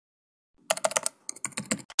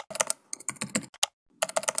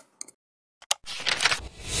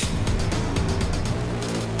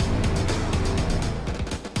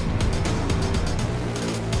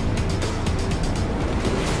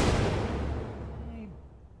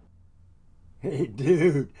Hey,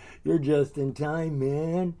 dude, you're just in time,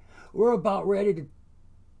 man. We're about ready to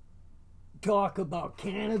talk about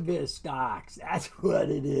cannabis stocks. That's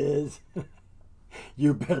what it is.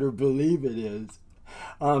 You better believe it is.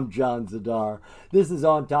 I'm John Zidar. This is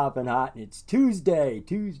On Top and Hot, and it's Tuesday,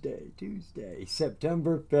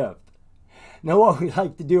 September 5th. Now, what we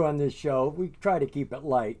like to do on this show, we try to keep it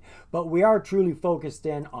light, but we are truly focused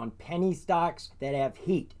in on penny stocks that have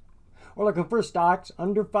heat. We're looking for stocks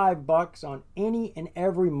under $5 on any and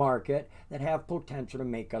every market that have potential to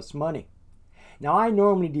make us money. Now, I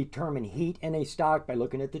normally determine heat in a stock by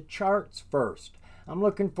looking at the charts first. I'm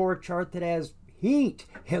looking for a chart that has heat.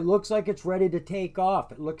 It looks like it's ready to take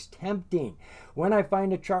off. It looks tempting. When I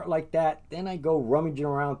find a chart like that, then I go rummaging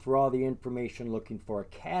around through all the information looking for a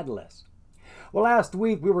catalyst. Well, last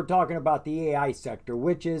week we were talking about the AI sector,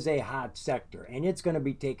 which is a hot sector, and it's going to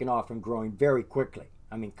be taking off and growing very quickly.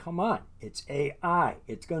 I mean, come on, it's AI.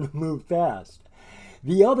 It's going to move fast.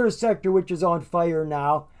 The other sector which is on fire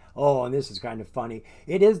now, oh, and this is kind of funny,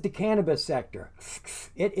 it is the cannabis sector.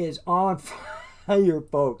 It is on fire,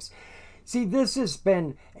 folks. See, this has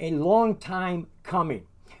been a long time coming.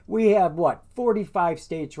 We have, 45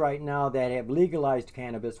 states right now that have legalized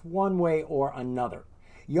cannabis one way or another.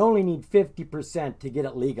 You only need 50% to get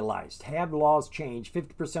it legalized. Have laws change,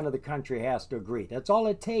 50% of the country has to agree. That's all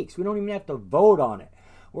it takes. We don't even have to vote on it.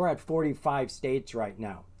 We're at 45 states right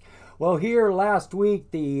now. Well, here last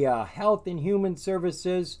week, the Health and Human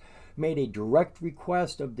Services made a direct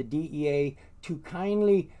request of the DEA to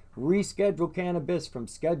kindly reschedule cannabis from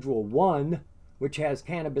Schedule 1, which has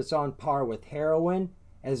cannabis on par with heroin,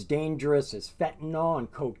 as dangerous as fentanyl and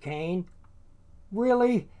cocaine.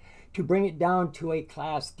 Really? To bring it down to a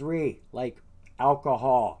Class 3, like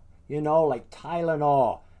alcohol, like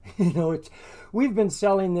Tylenol. We've been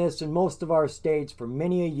selling this in most of our states for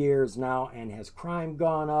many years now, and has crime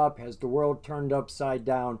gone up? Has the world turned upside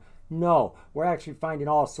down? No, we're actually finding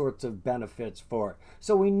all sorts of benefits for it.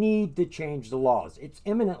 So we need to change the laws. It's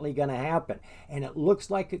imminently going to happen, and it looks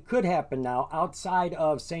like it could happen now outside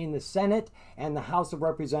of, saying, the Senate and the House of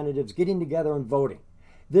Representatives getting together and voting.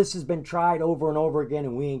 This has been tried over and over again,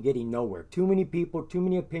 and we ain't getting nowhere. Too many people, too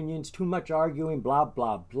many opinions, too much arguing, blah,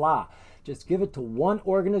 blah, blah. Just give it to one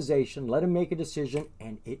organization, let them make a decision,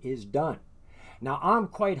 and it is done. Now, I'm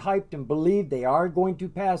quite hyped and believe they are going to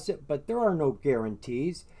pass it, but there are no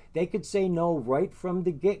guarantees. They could say no right from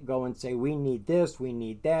the get-go and say, we need this, we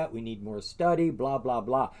need that, we need more study, blah, blah,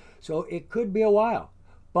 blah. So it could be a while,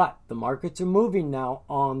 but the markets are moving now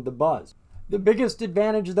on the buzz. The biggest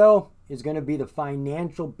advantage, though, is going to be the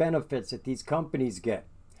financial benefits that these companies get.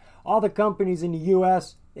 All the companies in the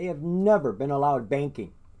U.S., they have never been allowed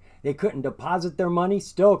banking. They couldn't deposit their money,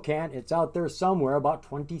 still can't. It's out there somewhere. About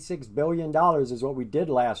 $26 billion is what we did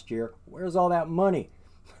last year. Where's all that money,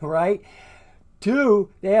 right?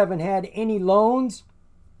 2, they haven't had any loans.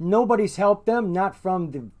 Nobody's helped them, not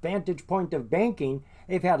from the vantage point of banking.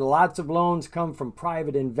 They've had lots of loans come from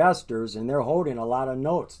private investors, and they're holding a lot of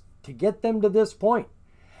notes to get them to this point.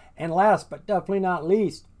 And last but definitely not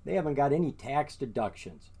least, they haven't got any tax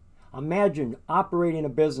deductions. Imagine operating a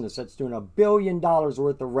business that's doing $1 billion worth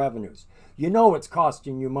of revenues. You know it's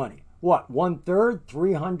costing you money. What, 1/3,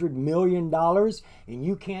 $300 million, and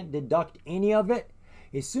you can't deduct any of it?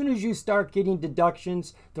 As soon as you start getting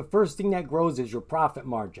deductions, the first thing that grows is your profit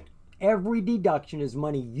margin. Every deduction is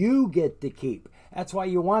money you get to keep. That's why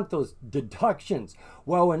you want those deductions.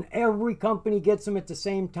 Well, when every company gets them at the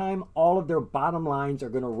same time, all of their bottom lines are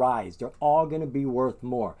going to rise. They're all going to be worth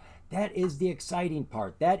more. That is the exciting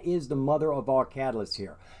part. That is the mother of all catalysts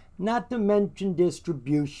here. Not to mention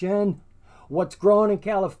distribution. What's growing in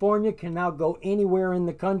California can now go anywhere in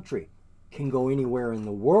the country, can go anywhere in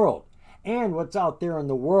the world. And what's out there in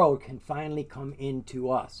the world can finally come into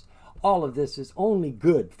us. All of this is only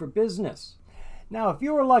good for business. Now, if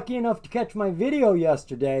you were lucky enough to catch my video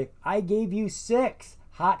yesterday, I gave you 6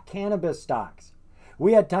 hot cannabis stocks.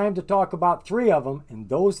 We had time to talk about 3 of them, and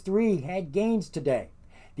those 3 had gains today.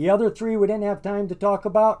 The other 3 we didn't have time to talk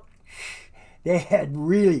about, they had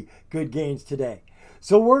really good gains today.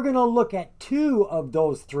 So we're going to look at 2 of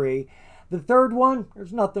those 3. The third one,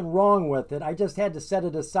 there's nothing wrong with it. I just had to set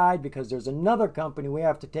it aside because there's another company we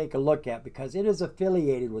have to take a look at because it is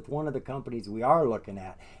affiliated with one of the companies we are looking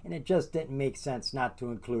at, and it just didn't make sense not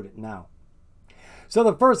to include it now. So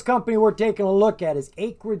the first company we're taking a look at is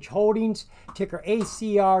Acreage Holdings, ticker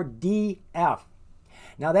ACRDF.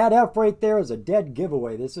 Now that F right there is a dead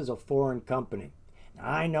giveaway. This is a foreign company. Now,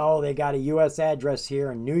 I know they got a U.S. address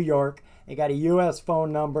here in New York. They got a U.S.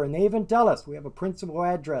 phone number, and they even tell us we have a principal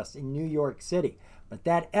address in New York City. But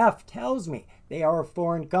that F tells me they are a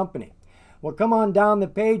foreign company. Well, come on down the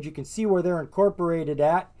page. You can see where they're incorporated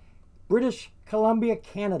at. British Columbia,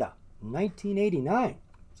 Canada, 1989.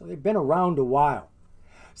 So they've been around a while.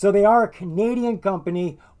 So they are a Canadian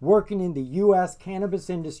company working in the U.S. cannabis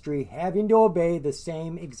industry, having to obey the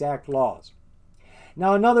same exact laws.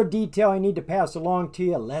 Now, another detail I need to pass along to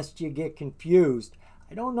you, lest you get confused.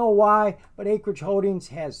 I don't know why, but Acreage Holdings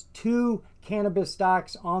has 2 cannabis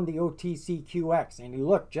stocks on the OTCQX, and they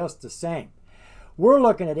look just the same. We're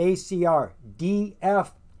looking at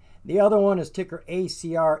ACRDF. The other one is ticker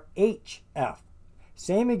ACRHF.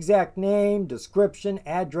 Same exact name, description,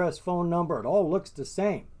 address, phone number. It all looks the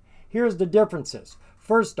same. Here's the differences.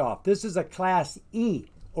 First off, this is a Class E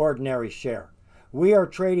ordinary share. We are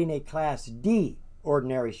trading a Class D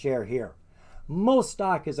ordinary share here. Most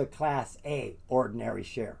stock is a Class A ordinary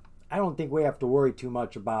share. I don't think we have to worry too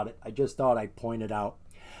much about it. I just thought I'd point it out.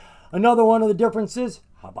 Another one of the differences,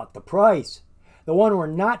 how about the price? The one we're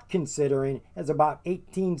not considering is about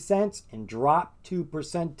 18 cents and dropped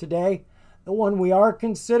 2% today. The one we are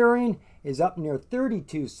considering is up near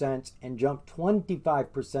 32 cents and jumped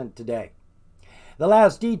 25% today. The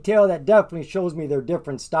last detail that definitely shows me they're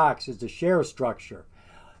different stocks is the share structure.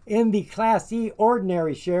 In the Class E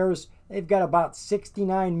ordinary shares, they've got about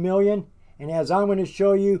 69 million, and as I'm going to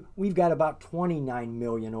show you, we've got about 29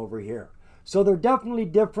 million over here. So they're definitely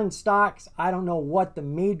different stocks. I don't know what the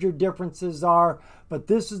major differences are, but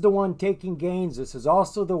this is the one taking gains. This is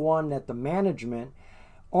also the one that the management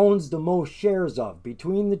owns the most shares of.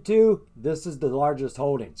 Between the two, this is the largest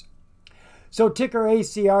holdings. So ticker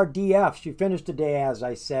ACRDF, she finished today, as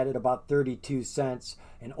I said, at about 32 cents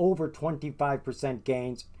and over 25%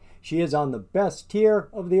 gains. She is on the best tier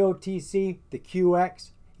of the OTC, the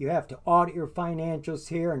QX. You have to audit your financials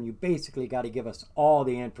here, and you basically got to give us all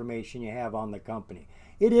the information you have on the company.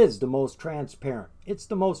 It is the most transparent. It's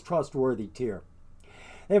the most trustworthy tier.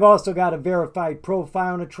 They've also got a verified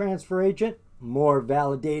profile and a transfer agent. More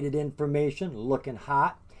validated information, looking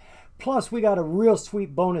hot. Plus, we got a real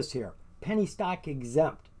sweet bonus here. Penny stock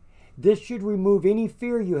exempt. This should remove any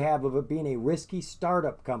fear you have of it being a risky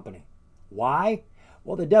startup company. Why?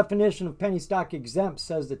 Well, the definition of penny stock exempt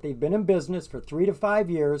says that they've been in business for 3 to 5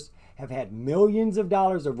 years, have had millions of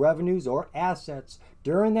dollars of revenues or assets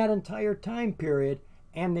during that entire time period,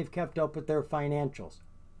 and they've kept up with their financials.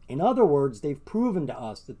 In other words, they've proven to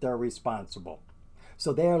us that they're responsible.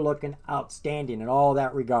 So they are looking outstanding in all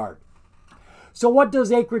that regard. So what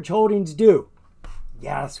does Acreage Holdings do?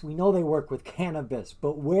 Yes, we know they work with cannabis,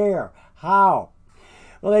 but where? How?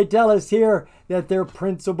 Well, they tell us here that their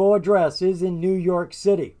principal address is in New York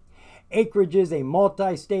City. Acreage is a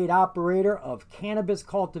multi-state operator of cannabis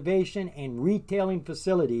cultivation and retailing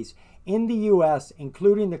facilities in the U.S.,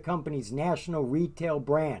 including the company's national retail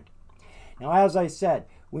brand. Now, as I said,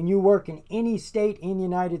 when you work in any state in the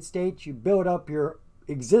United States, you build up your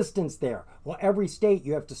existence there. Well, every state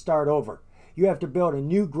you have to start over. You have to build a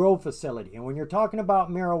new grow facility. And when you're talking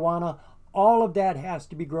about marijuana, all of that has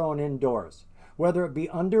to be grown indoors, whether it be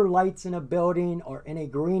under lights in a building or in a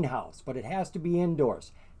greenhouse, but it has to be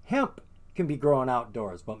indoors. Hemp can be grown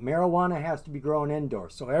outdoors, but marijuana has to be grown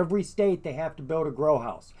indoors. So every state, they have to build a grow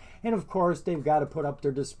house. And of course, they've got to put up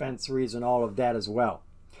their dispensaries and all of that as well.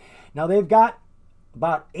 Now, they've got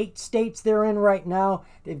about 8 states they're in right now.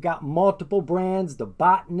 They've got multiple brands, the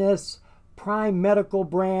Botanist, Prime Medical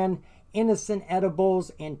brand, Innocent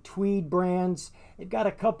Edibles, and Tweed brands. They've got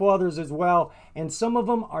a couple others as well, and some of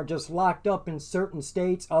them are just locked up in certain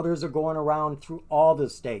states. Others are going around through all the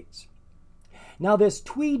states. Now, this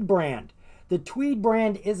Tweed brand, the Tweed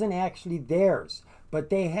brand isn't actually theirs, but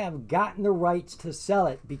they have gotten the rights to sell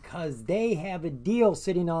it because they have a deal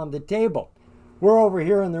sitting on the table. We're over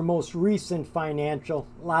here in their most recent financial.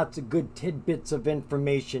 Lots of good tidbits of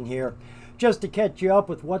information here. Just to catch you up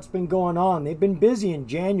with what's been going on, they've been busy in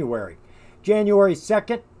January. January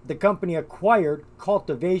 2nd, the company acquired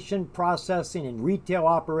cultivation, processing, and retail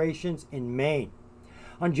operations in Maine.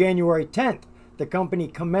 On January 10th, the company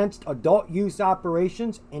commenced adult use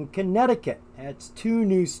operations in Connecticut. That's 2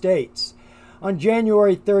 new states. On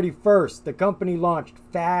January 31st, the company launched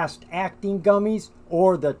fast-acting gummies,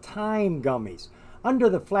 or the Time gummies, under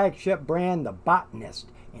the flagship brand The Botanist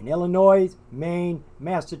in Illinois, Maine,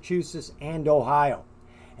 Massachusetts, and Ohio.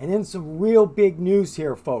 And then some real big news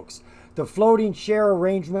here, folks. The floating share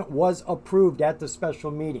arrangement was approved at the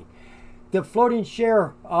special meeting. The floating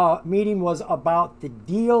share meeting was about the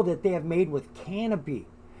deal that they have made with Cannabis.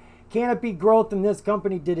 Canopy Growth and this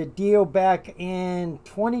company did a deal back in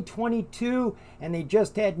 2022, and they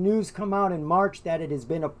just had news come out in March that it has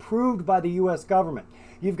been approved by the U.S. government.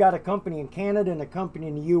 You've got a company in Canada and a company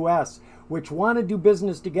in the U.S. which want to do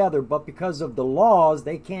business together, but because of the laws,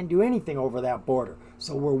 they can't do anything over that border.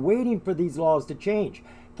 So we're waiting for these laws to change.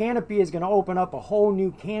 Canopy is going to open up a whole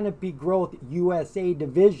new Canopy Growth USA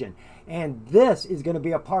division, and this is going to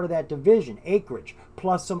be a part of that division, Acreage,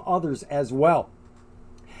 plus some others as well.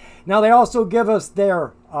 Now, they also give us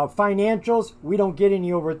their financials. We don't get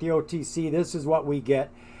any over at the OTC. This is what we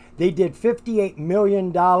get. They did $58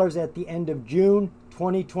 million at the end of June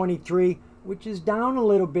 2023, which is down a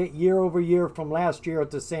little bit year over year from last year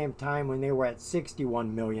at the same time when they were at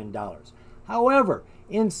 $61 million. However,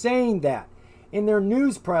 in saying that, in their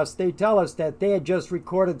news press, they tell us that they had just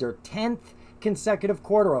recorded their 10th consecutive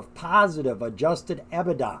quarter of positive adjusted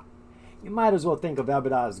EBITDA. You might as well think of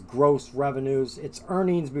EBITDA as gross revenues. It's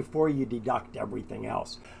earnings before you deduct everything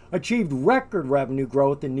else. Achieved record revenue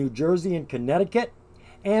growth in New Jersey and Connecticut,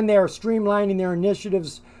 and they are streamlining their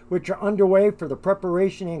initiatives which are underway for the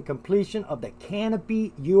preparation and completion of the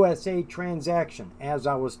Canopy USA transaction, as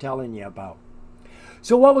I was telling you about.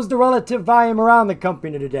 So what was the relative volume around the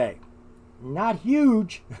company today? Not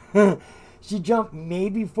huge. She jumped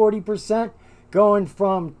maybe 40%. Going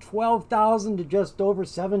from 12,000 to just over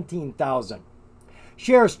 17,000.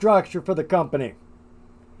 Share structure for the company.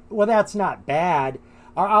 Well, that's not bad.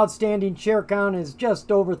 Our outstanding share count is just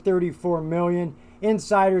over 34 million.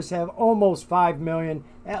 Insiders have almost 5 million.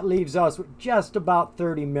 That leaves us with just about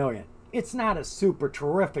 30 million. It's not a super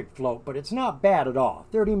terrific float, but it's not bad at all.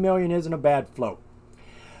 30 million isn't a bad float.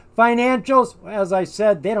 Financials, as I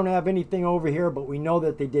said, they don't have anything over here, but we know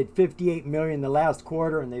that they did 58 million the last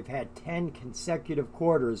quarter, and they've had 10 consecutive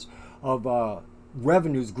quarters of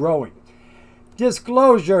revenues growing.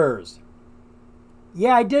 Disclosures.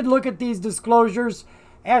 Yeah, I did look at these disclosures.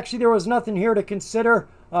 Actually, there was nothing here to consider.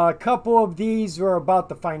 A couple of these were about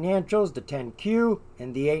the financials, the 10Q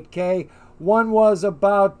and the 8K. One was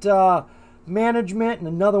about management, and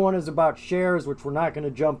another one is about shares, which we're not going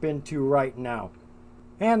to jump into right now.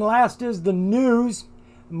 And last is the news.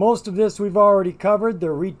 Most of this we've already covered.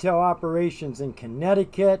 Their retail operations in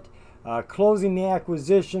Connecticut, closing the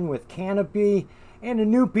acquisition with Canopy, and a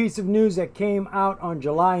new piece of news that came out on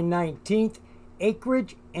July 19th.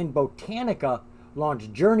 Acreage and Botanica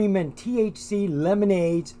launched Journeyman THC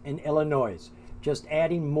lemonades in Illinois, just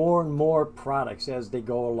adding more and more products as they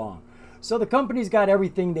go along. So the company's got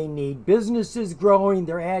everything they need. Business is growing.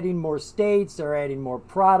 They're adding more states. They're adding more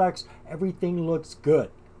products. Everything looks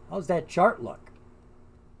good. How's that chart look?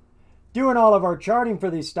 Doing all of our charting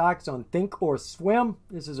for these stocks on Thinkorswim.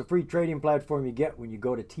 This is a free trading platform you get when you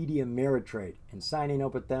go to TD Ameritrade. And signing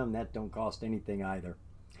up with them, that don't cost anything either.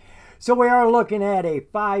 So we are looking at a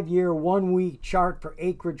 5-year, 1-week chart for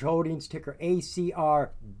Acreage Holdings, ticker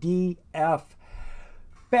ACRDF.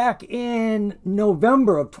 Back in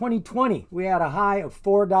November of 2020, we had a high of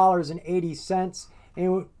 $4.80,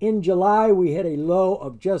 and in July, we hit a low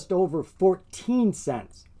of just over 14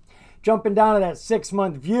 cents. Jumping down to that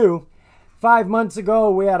 6-month view, 5 months ago,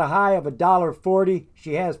 we had a high of $1.40.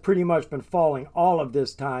 She has pretty much been falling all of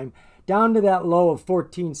this time, down to that low of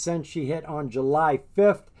 14 cents she hit on July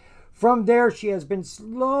 5th. From there, she has been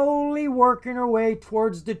slowly working her way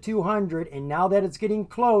towards the 200, and now that it's getting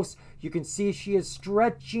close, you can see she is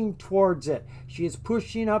stretching towards it. She is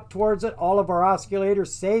pushing up towards it. All of our oscillators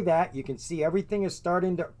say that. You can see everything is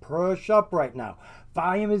starting to push up right now.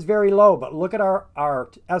 Volume is very low, but look at our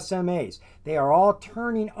SMAs. They are all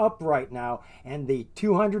turning up right now, and the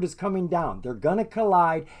 200 is coming down. They're going to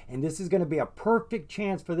collide, and this is going to be a perfect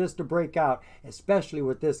chance for this to break out, especially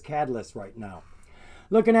with this catalyst right now.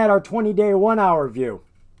 Looking at our 20-day 1-hour view.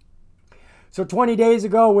 So 20 days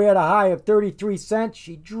ago, we had a high of 33 cents.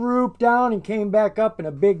 She drooped down and came back up in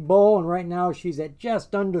a big bull, and right now she's at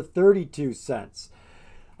just under 32 cents.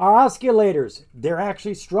 Our oscillators, they're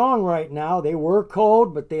actually strong right now. They were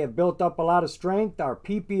cold, but they have built up a lot of strength. Our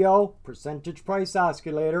PPO, percentage price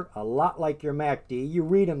oscillator, a lot like your MACD. You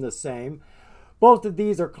read them the same. Both of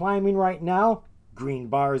these are climbing right now. Green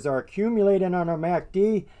bars are accumulating on our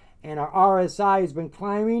MACD. And our RSI has been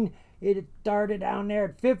climbing. It started down there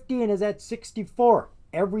at 50 and is at 64.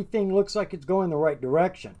 Everything looks like it's going the right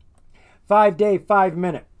direction. 5-day,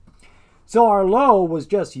 5-minute. So our low was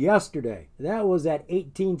just yesterday. That was at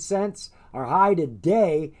 18 cents. Our high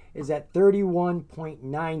today is at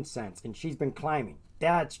 31.9 cents. And she's been climbing.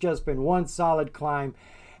 That's just been one solid climb.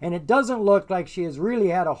 And it doesn't look like she has really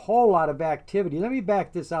had a whole lot of activity. Let me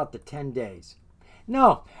back this out to 10 days.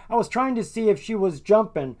 No, I was trying to see if she was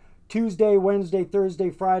jumping Tuesday, Wednesday, Thursday,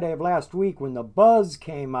 Friday of last week when the buzz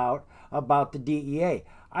came out about the DEA.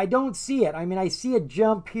 I don't see it. I mean, I see a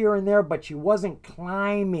jump here and there, but she wasn't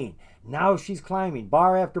climbing. Now she's climbing.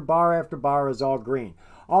 Bar after bar after bar is all green.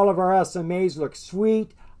 All of our SMAs look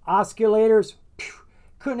sweet. Oscillators,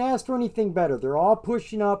 couldn't ask for anything better. They're all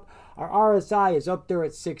pushing up. Our RSI is up there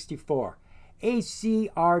at 64.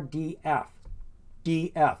 ACRDF.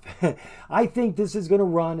 DF. I think this is going to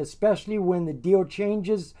run, especially when the deal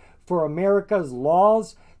changes for America's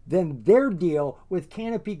laws. Then their deal with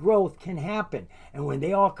Canopy Growth can happen. And when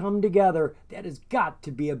they all come together, that has got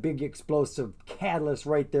to be a big explosive catalyst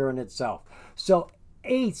right there in itself. So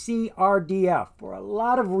ACRDF, for a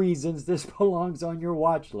lot of reasons, this belongs on your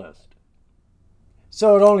watch list.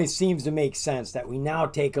 So it only seems to make sense that we now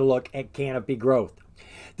take a look at Canopy Growth.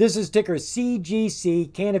 This is ticker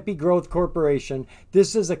CGC, Canopy Growth Corporation.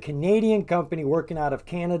 This is a Canadian company working out of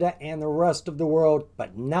Canada and the rest of the world,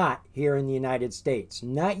 but not here in the United States.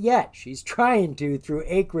 Not yet. She's trying to through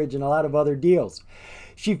Acreage and a lot of other deals.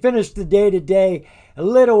 She finished the day today a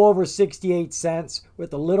little over 68 cents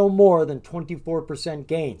with a little more than 24%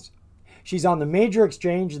 gains. She's on the major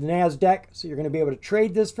exchange, the NASDAQ, so you're going to be able to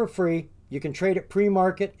trade this for free. You can trade it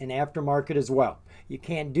pre-market and after-market as well. You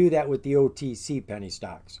can't do that with the OTC penny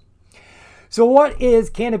stocks. So what is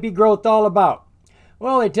Canopy Growth all about?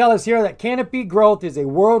 Well, they tell us here that Canopy Growth is a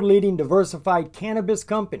world-leading diversified cannabis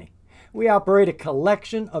company. We operate a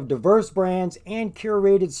collection of diverse brands and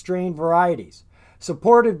curated strain varieties,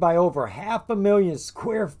 supported by over 500,000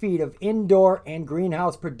 square feet of indoor and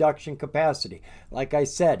greenhouse production capacity. Like I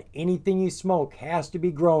said, anything you smoke has to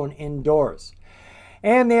be grown indoors.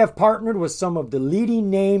 And they have partnered with some of the leading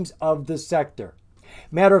names of the sector.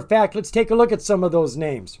 Matter of fact, let's take a look at some of those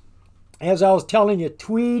names. As I was telling you,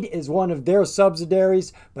 Tweed is one of their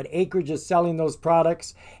subsidiaries, but Acreage is selling those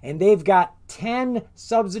products. And they've got 10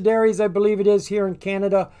 subsidiaries, I believe it is, here in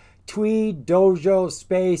Canada. Tweed, Dojo,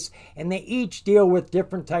 Space, and they each deal with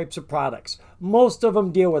different types of products. Most of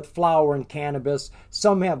them deal with flower and cannabis.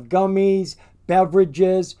 Some have gummies,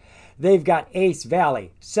 beverages. They've got Ace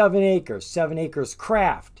Valley, 7 Acres, 7 Acres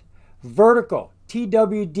Craft, Vertical,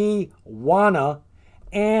 TWD, Wana,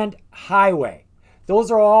 and Highway.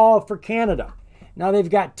 Those are all for Canada. Now they've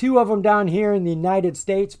got 2 of them down here in the United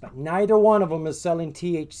States, but neither one of them is selling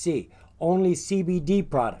THC, only CBD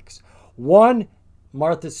products. One,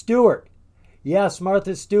 Martha Stewart. Yes,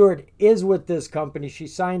 Martha Stewart is with this company. She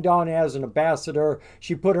signed on as an ambassador.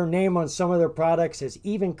 She put her name on some of their products, has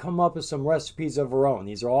even come up with some recipes of her own.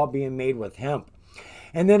 These are all being made with hemp.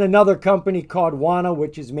 And then another company called Wana,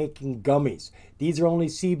 which is making gummies. These are only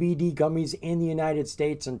CBD gummies in the United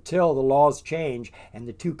States until the laws change and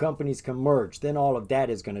the 2 companies can merge. Then all of that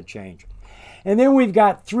is going to change. And then we've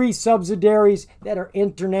got 3 subsidiaries that are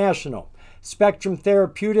international. Spectrum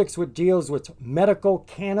Therapeutics, which deals with medical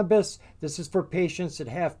cannabis. This is for patients that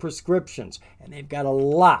have prescriptions, and they've got a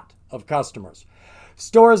lot of customers.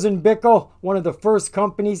 Storz & Bickel, one of the first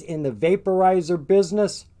companies in the vaporizer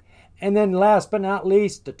business. And then last but not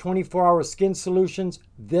least, the 24-hour skin solutions.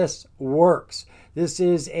 This works. This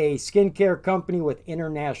is a skincare company with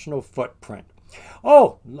international footprint.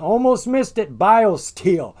 Oh, almost missed it,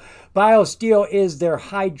 BioSteel. BioSteel is their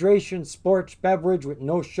hydration sports beverage with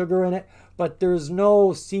no sugar in it, but there's no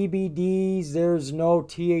CBDs, there's no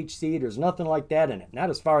THC, there's nothing like that in it. Not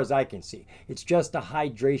as far as I can see. It's just a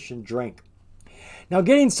hydration drink. Now,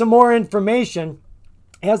 getting some more information,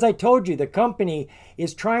 as I told you, the company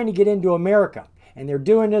is trying to get into America. And they're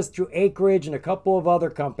doing this through Acreage and a couple of other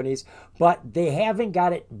companies, but they haven't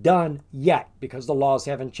got it done yet because the laws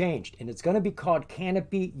haven't changed. And it's going to be called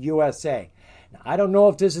Canopy USA. Now, I don't know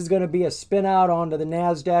if this is going to be a spin out onto the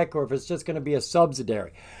NASDAQ or if it's just going to be a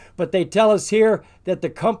subsidiary. But they tell us here that the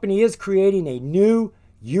company is creating a new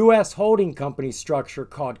U.S. holding company structure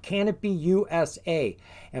called Canopy USA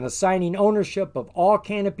and assigning ownership of all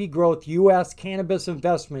Canopy Growth U.S. cannabis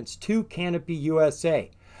investments to Canopy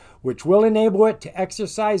USA, which will enable it to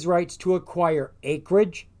exercise rights to acquire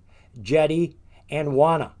Acreage, Jetty, and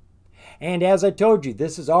Wana. And as I told you,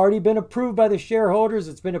 this has already been approved by the shareholders.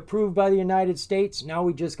 It's been approved by the United States. Now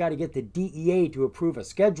we just got to get the DEA to approve a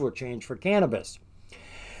schedule change for cannabis.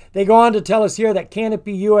 They go on to tell us here that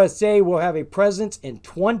Canopy USA will have a presence in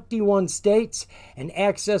 21 states and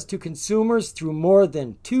access to consumers through more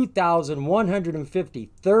than 2,150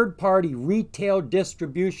 third-party retail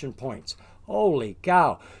distribution points. Holy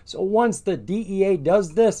cow. So once the DEA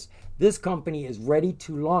does this, this company is ready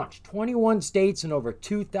to launch. 21 states and over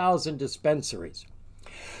 2,000 dispensaries.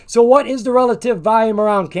 So what is the relative volume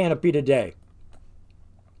around Canopy today?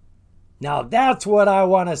 Now that's what I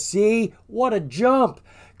want to see. What a jump.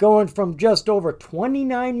 going from just over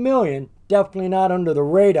 29 million, definitely not under the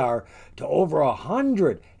radar, to over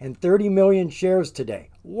 130 million shares today.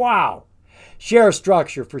 Wow! Share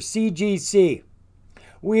structure for CGC.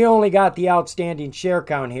 We only got the outstanding share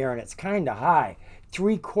count here, and it's kind of high.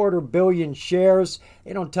 3/4 billion shares.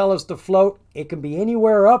 They don't tell us the float. It can be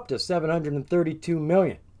anywhere up to 732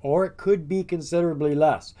 million, or it could be considerably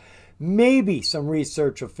less. Maybe some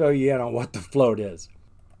research will fill you in on what the float is.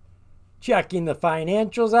 Checking the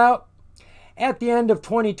financials out. At the end of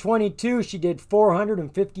 2022, she did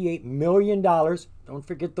 $458 million. Don't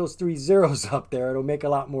forget those 3 zeros up there. It'll make a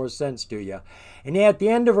lot more sense to you. And at the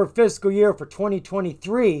end of her fiscal year for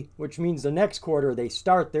 2023, which means the next quarter they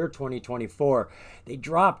start their 2024, they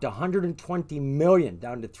dropped $120 million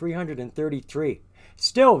down to $333.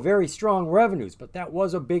 Still very strong revenues, but that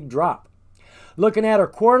was a big drop. Looking at her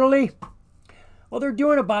quarterly, well, they're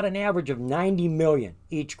doing about an average of $90 million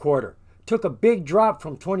each quarter. Took a big drop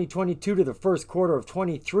from 2022 to the first quarter of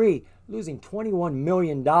 23, losing $21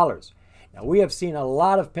 million. Now, we have seen a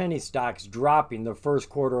lot of penny stocks dropping the first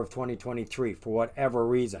quarter of 2023 for whatever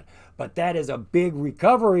reason. But that is a big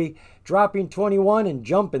recovery, dropping 21 and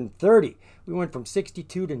jumping 30. We went from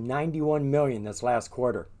 62 to 91 million this last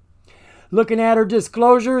quarter. Looking at her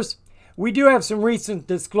disclosures, we do have some recent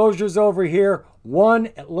disclosures over here. One,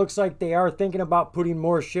 it looks like they are thinking about putting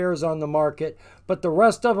more shares on the market, but the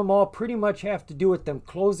rest of them all pretty much have to do with them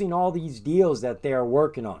closing all these deals that they are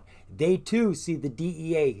working on. They too see the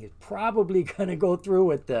DEA is probably going to go through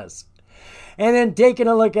with this. And then taking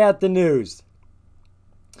a look at the news.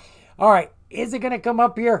 All right, is it going to come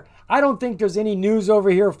up here? I don't think there's any news over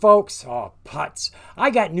here, folks. Oh, putz. I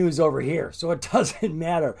got news over here, so it doesn't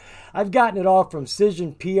matter. I've gotten it all from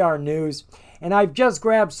Cision PR News, and I've just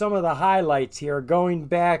grabbed some of the highlights here going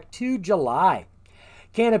back to July.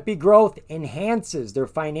 Canopy Growth enhances their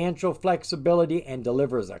financial flexibility and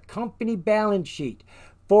delivers a company balance sheet,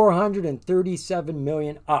 437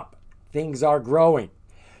 million up. Things are growing.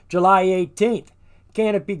 July 18th,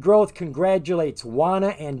 Canopy Growth congratulates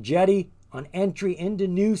Wana and Jetty on entry into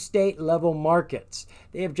new state-level markets.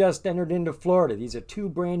 They have just entered into Florida. These are 2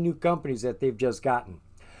 brand new companies that they've just gotten.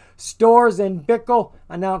 Storz and Bickel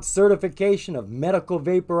announced certification of medical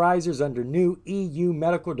vaporizers under new EU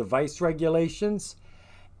medical device regulations.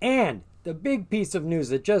 And the big piece of news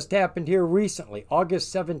that just happened here recently,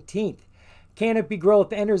 August 17th, Canopy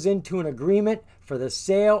Growth enters into an agreement for the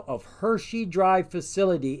sale of Hershey Drive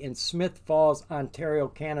facility in Smith Falls, Ontario,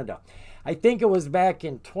 Canada. I think it was back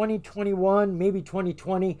in 2021, maybe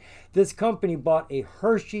 2020, this company bought a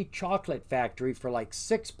Hershey chocolate factory for like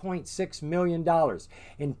 $6.6 million.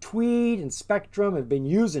 And Tweed and Spectrum have been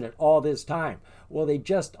using it all this time. Well, they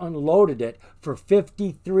just unloaded it for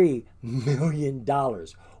 $53 million.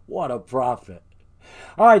 What a profit.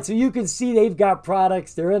 All right, so you can see they've got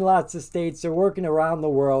products. They're in lots of states. They're working around the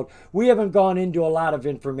world. We haven't gone into a lot of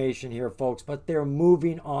information here, folks, but they're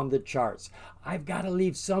moving on the charts. I've got to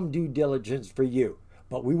leave some due diligence for you,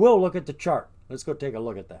 but we will look at the chart. Let's go take a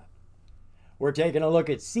look at that. We're taking a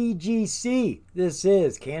look at CGC. This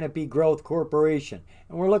is Canopy Growth Corporation,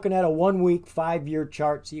 and we're looking at a 1-week, 5-year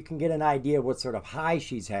chart so you can get an idea of what sort of high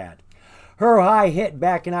she's had. Her high hit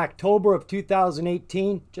back in October of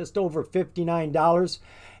 2018, just over $59.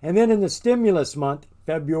 And then in the stimulus month,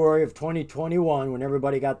 February of 2021, when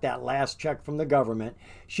everybody got that last check from the government,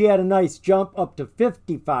 she had a nice jump up to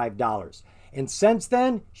 $55. And since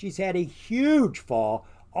then, she's had a huge fall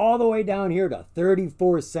all the way down here to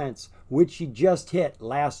 34 cents, which she just hit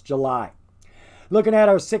last July. Looking at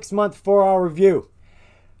our 6-month 4-hour view.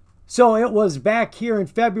 So it was back here in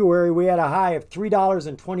February, we had a high of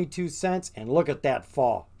 $3.22, and look at that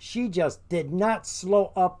fall. She just did not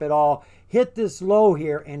slow up at all, hit this low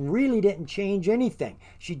here, and really didn't change anything.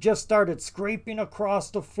 She just started scraping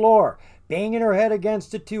across the floor, banging her head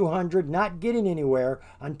against the 200, not getting anywhere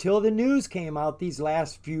until the news came out these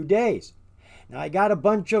last few days. Now, I got a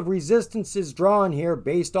bunch of resistances drawn here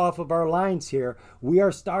based off of our lines here. We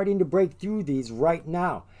are starting to break through these right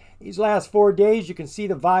now. These last 4 days, you can see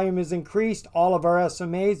the volume has increased. All of our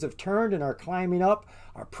SMAs have turned and are climbing up.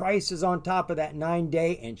 Our price is on top of that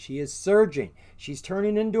 9-day, and she is surging. She's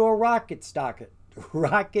turning into a rocket stock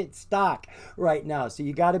right now. So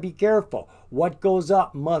you got to be careful. What goes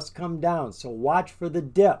up must come down. So watch for the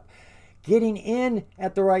dip. Getting in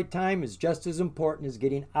at the right time is just as important as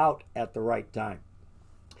getting out at the right time.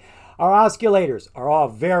 Our oscillators are all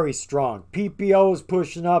very strong. PPO is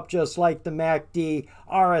pushing up just like the MACD.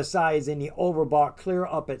 RSI is in the overbought clear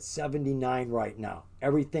up at 79 right now.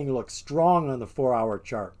 Everything looks strong on the 4-hour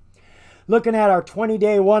chart. Looking at our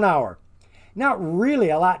 20-day 1-hour. Not really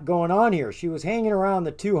a lot going on here. She was hanging around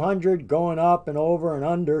the 200, going up and over and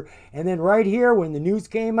under. And then right here, when the news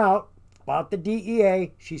came out about the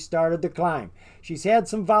DEA, she started to climb. She's had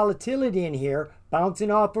some volatility in here,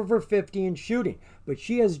 bouncing off of her 50 and shooting. But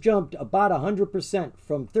she has jumped about 100%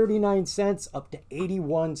 from 39 cents up to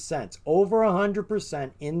 81 cents. Over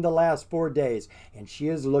 100% in the last 4 days. And she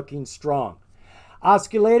is looking strong.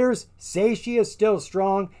 Oscillators say she is still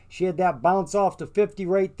strong. She had that bounce off to 50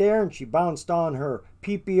 right there, and she bounced on her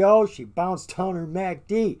PPO. She bounced on her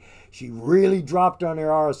MACD. She really dropped on her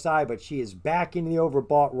RSI, but she is back in the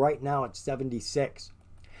overbought right now at 76.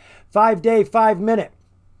 5-day, 5-minute.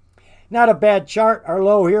 Not a bad chart. Our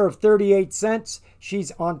low here of 38 cents.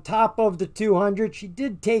 She's on top of the 200. She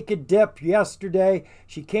did take a dip yesterday.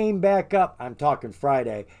 She came back up. I'm talking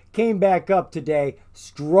Friday. Came back up today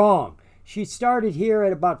strong. She started here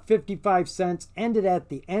at about 55 cents, ended at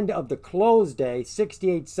the end of the close day,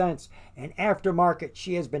 68 cents, and aftermarket,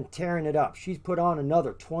 she has been tearing it up. She's put on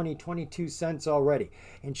another 20, 22 cents already,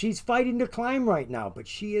 and she's fighting to climb right now, but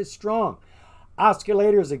she is strong.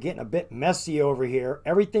 Oscillators are getting a bit messy over here.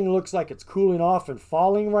 Everything looks like it's cooling off and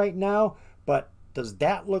falling right now, but does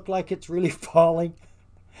that look like it's really falling?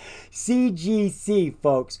 CGC,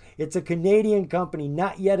 folks. It's a Canadian company,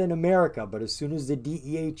 not yet in America, but as soon as the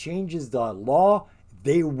DEA changes the law,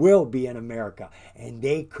 they will be in America, and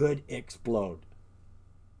they could explode.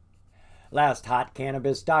 Last hot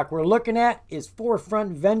cannabis stock we're looking at is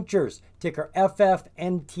Forefront Ventures, ticker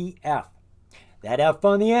FFNTF. That F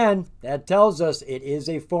on the end, that tells us it is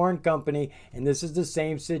a foreign company, and this is the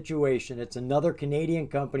same situation. It's another Canadian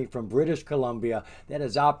company from British Columbia that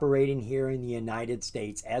is operating here in the United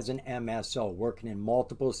States as an MSO, working in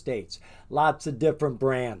multiple states. Lots of different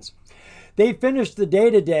brands. They finished the day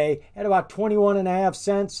today at about 21.5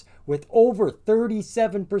 cents with over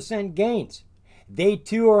 37% gains. They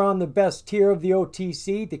too are on the best tier of the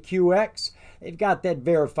OTC, the QX. They've got that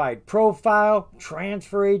verified profile,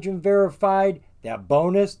 transfer agent verified, that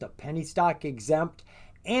bonus, the penny stock exempt,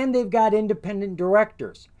 and they've got independent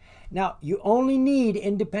directors. Now, you only need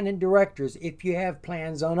independent directors if you have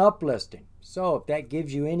plans on uplisting. So if that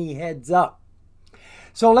gives you any heads up.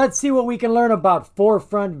 So let's see what we can learn about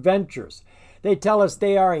Forefront Ventures. They tell us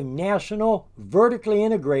they are a national, vertically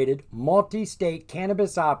integrated, multi-state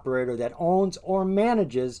cannabis operator that owns or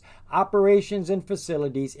manages operations and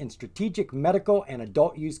facilities in strategic medical and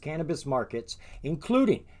adult use cannabis markets,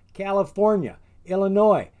 including California,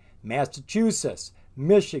 Illinois, Massachusetts,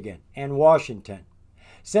 Michigan, and Washington.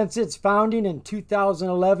 Since its founding in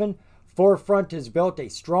 2011, Forefront has built a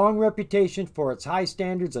strong reputation for its high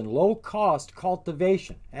standards and low-cost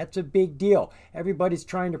cultivation. That's a big deal. Everybody's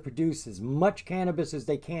trying to produce as much cannabis as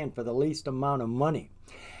they can for the least amount of money.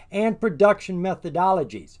 And production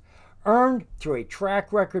methodologies, earned through a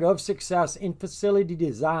track record of success in facility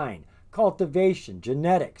design, cultivation,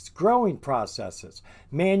 genetics, growing processes,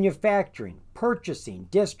 manufacturing, purchasing,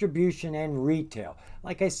 distribution, and retail.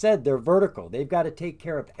 Like I said, they're vertical. They've got to take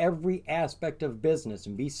care of every aspect of business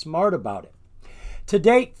and be smart about it. To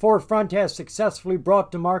date, Forefront has successfully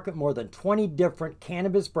brought to market more than 20 different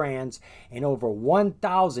cannabis brands and over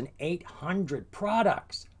 1,800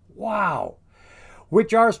 products. Wow!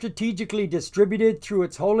 Which are strategically distributed through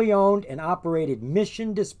its wholly owned and operated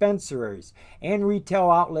mission dispensaries and retail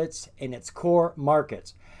outlets in its core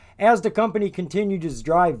markets. As the company continues to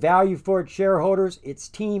drive value for its shareholders, its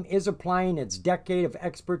team is applying its decade of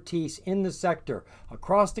expertise in the sector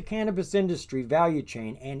across the cannabis industry value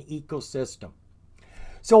chain and ecosystem.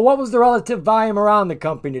 So what was the relative volume around the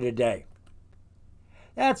company today?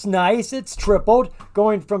 That's nice. It's tripled,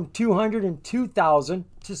 going from 202,000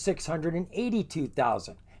 to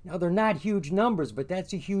 682,000. Now, they're not huge numbers, but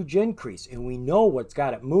that's a huge increase, and we know what's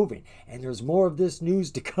got it moving, and there's more of this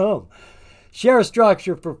news to come. Share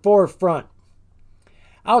structure for Forefront.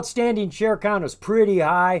 Outstanding share count is pretty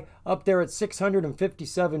high, up there at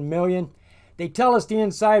 657 million. They tell us the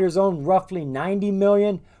insiders own roughly 90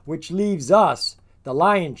 million, which leaves us the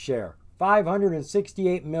lion's share.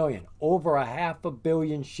 568 million, over 500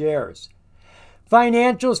 million shares.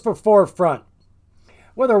 Financials for Forefront.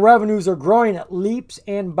 Well, the revenues are growing at leaps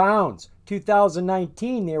and bounds.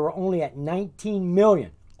 2019, they were only at 19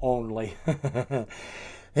 million. Only.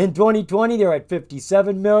 In 2020, they were at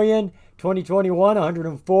 57 million. 2021,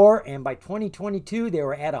 104. And by 2022, they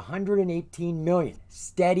were at 118 million.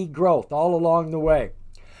 Steady growth all along the way.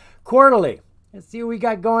 Quarterly. Let's see what we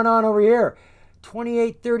got going on over here.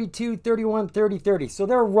 28, 32, 31, 30, 30. So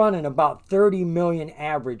they're running about 30 million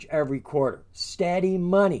average every quarter. Steady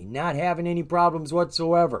money, not having any problems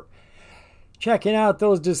whatsoever. checking out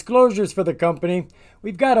those disclosures for the company.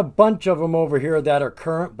 We've got a bunch of them over here that are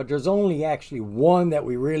current, but there's only actually one that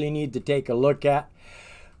we really need to take a look at.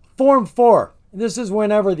 Form 4. This is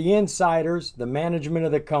whenever the insiders, the management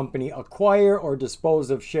of the company, acquire or dispose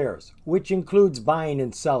of shares, which includes buying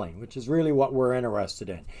and selling, which is really what we're interested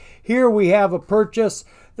in. Here we have a purchase,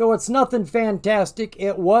 though it's nothing fantastic.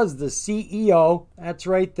 It was the CEO, that's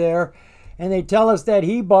right there, and they tell us that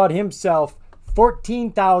he bought himself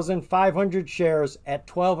 14,500 shares at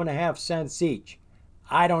 12.5 cents each.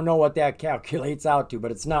 I don't know what that calculates out to,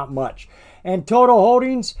 but it's not much. And total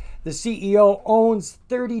holdings, the CEO owns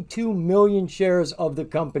 32 million shares of the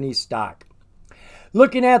company's stock.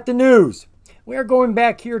 Looking at the news, we are going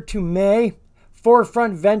back here to May.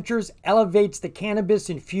 Forefront Ventures elevates the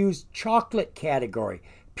cannabis-infused chocolate category,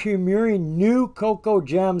 premiering new Cocoa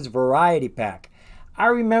Gems variety pack. I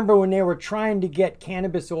remember when they were trying to get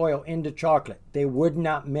cannabis oil into chocolate. They would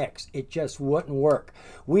not mix. It just wouldn't work.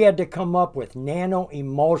 We had to come up with nano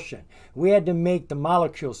emulsion. We had to make the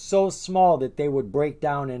molecules so small that they would break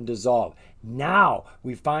down and dissolve. Now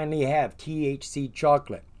we finally have THC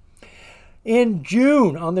chocolate. In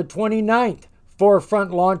June, on the 29th,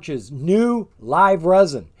 Forefront launches new live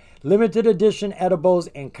resin, limited edition edibles,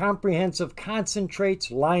 and comprehensive concentrates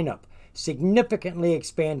lineup, significantly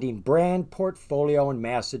expanding brand portfolio in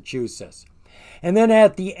Massachusetts. And then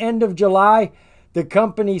at the end of July, the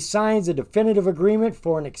company signs a definitive agreement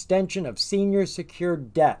for an extension of senior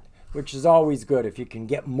secured debt, which is always good if you can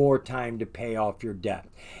get more time to pay off your debt.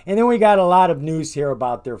 And then we got a lot of news here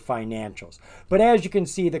about their financials. But as you can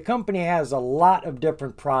see, the company has a lot of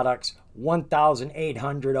different products,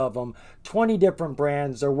 1,800 of them, 20 different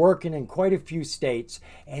brands. They're working in quite a few states,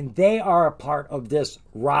 and they are a part of this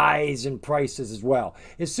rise in prices as well.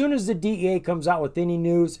 As soon as the DEA comes out with any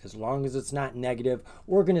news, as long as it's not negative,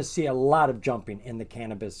 we're going to see a lot of jumping in the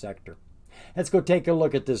cannabis sector. Let's go take a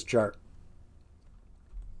look at this chart.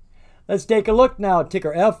 Let's take a look now,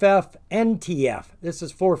 ticker FFNTF. This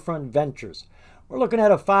is Forefront Ventures. We're looking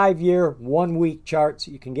at a 5-year, 1-week chart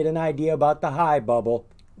so you can get an idea about the high bubble.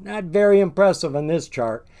 Not very impressive on this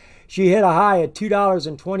chart. She hit a high at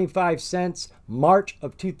 $2.25 March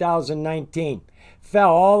of 2019. Fell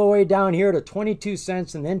all the way down here to 22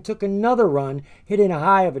 cents and then took another run, hitting a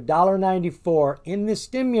high of $1.94 in the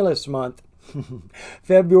stimulus month,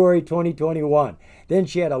 February 2021. Then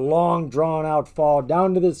she had a long drawn-out fall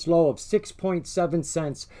down to this low of 6.7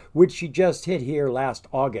 cents, which she just hit here last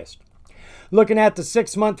August. Looking at the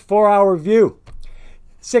 6-month, 4-hour view.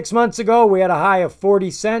 6 months ago, we had a high of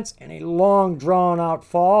 40 cents and a long drawn-out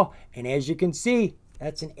fall. And as you can see,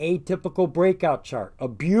 that's an atypical breakout chart, a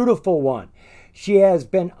beautiful one. She has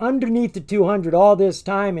been underneath the 200 all this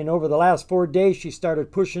time, and over the last 4 days, she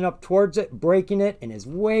started pushing up towards it, breaking it, and is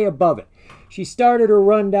way above it. She started her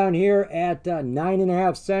run down here at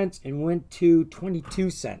 9.5 cents and went to 22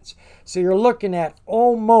 cents. So you're looking at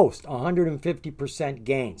almost 150%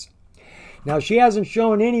 gains. Now, she hasn't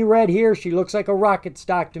shown any red here. She looks like a rocket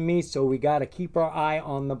stock to me, so we got to keep our eye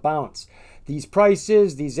on the bounce. These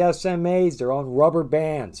prices, these SMAs, they're on rubber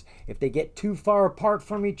bands. If they get too far apart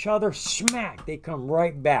from each other, smack, they come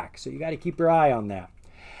right back. So you got to keep your eye on that.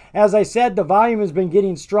 As I said, the volume has been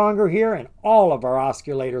getting stronger here, and all of our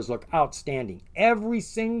oscillators look outstanding. Every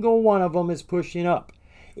single one of them is pushing up.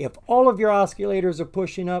 If all of your oscillators are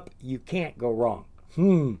pushing up, you can't go wrong.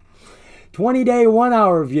 20-day,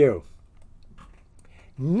 1-hour view.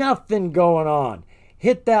 Nothing going on.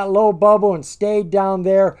 Hit that low bubble and stayed down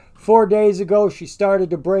there. 4 days ago, she started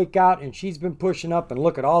to break out, and she's been pushing up. And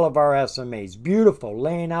look at all of our SMAs. Beautiful,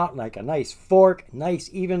 laying out like a nice fork, nice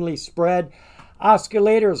evenly spread.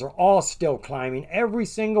 Oscillators are all still climbing. Every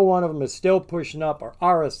single one of them is still pushing up. Our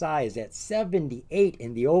RSI is at 78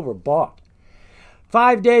 in the overbought.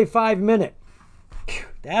 5-day, 5-minute.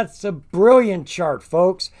 That's a brilliant chart,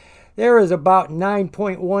 folks. There is about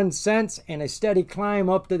 9.1 cents and a steady climb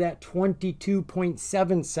up to that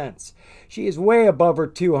 22.7 cents. She is way above her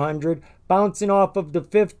 200, bouncing off of the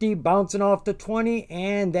 50, bouncing off the 20,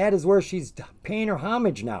 and that is where she's paying her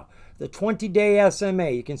homage now. The 20-day SMA,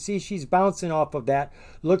 you can see she's bouncing off of that.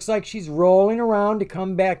 Looks like she's rolling around to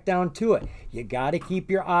come back down to it. You got to keep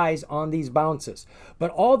your eyes on these bounces. But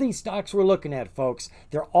all these stocks we're looking at, folks,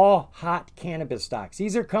 they're all hot cannabis stocks.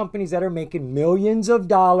 These are companies that are making millions of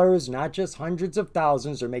dollars, not just hundreds of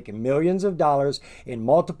thousands. They're making millions of dollars in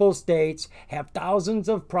multiple states, have thousands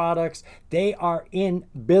of products. They are in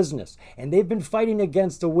business, and they've been fighting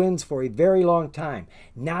against the winds for a very long time.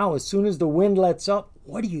 Now, as soon as the wind lets up,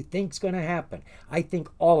 what do you think's going to happen? I think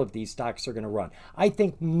all of these stocks are going to run. I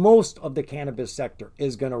think most of the cannabis sector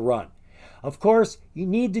is going to run. Of course, you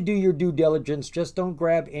need to do your due diligence. Just don't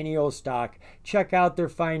grab any old stock. Check out their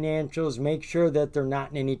financials. Make sure that they're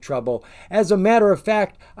not in any trouble. As a matter of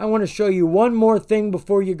fact, I want to show you one more thing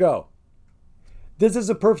before you go. This is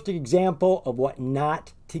a perfect example of what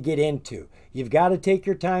not to get into. You've got to take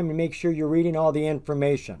your time and make sure you're reading all the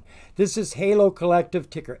information. This is Halo Collective,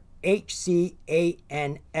 ticker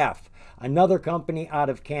HCANF, another company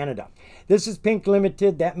out of Canada. This is Pink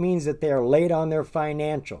Limited. That means that they are late on their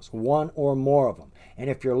financials, one or more of them. And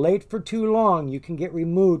if you're late for too long, you can get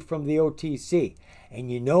removed from the OTC.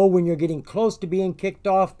 And you know when you're getting close to being kicked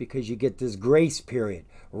off because you get this grace period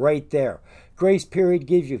right there. Grace period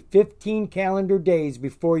gives you 15 calendar days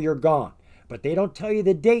before you're gone. But they don't tell you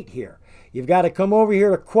the date here. You've got to come over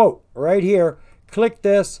here to quote right here. Click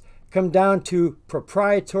this. Come down to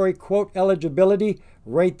proprietary quote eligibility.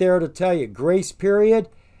 Right there to tell you grace period.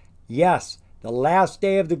 Yes, the last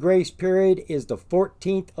day of the grace period is the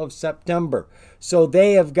 14th of September. So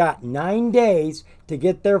they have got 9 days to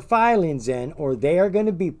get their filings in, or they are going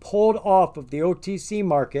to be pulled off of the OTC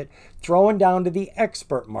market, thrown down to the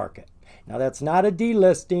expert market. Now that's not a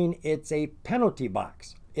delisting, it's a penalty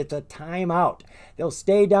box. It's a timeout. They'll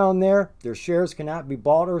stay down there. Their shares cannot be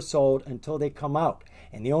bought or sold until they come out.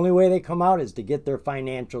 And the only way they come out is to get their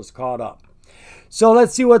financials caught up. So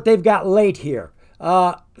let's see what they've got late here.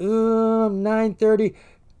 9/30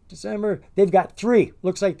 December. They've got 3.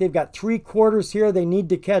 Looks like they've got 3 quarters here they need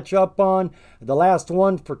to catch up on. The last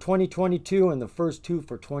one for 2022 and the first 2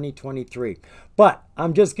 for 2023. But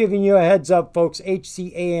I'm just giving you a heads up, folks.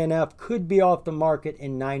 HCANF could be off the market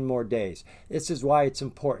in 9 more days. This is why it's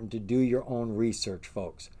important to do your own research,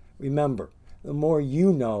 folks. Remember, the more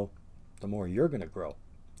you know, the more you're going to grow.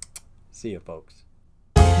 See you, folks.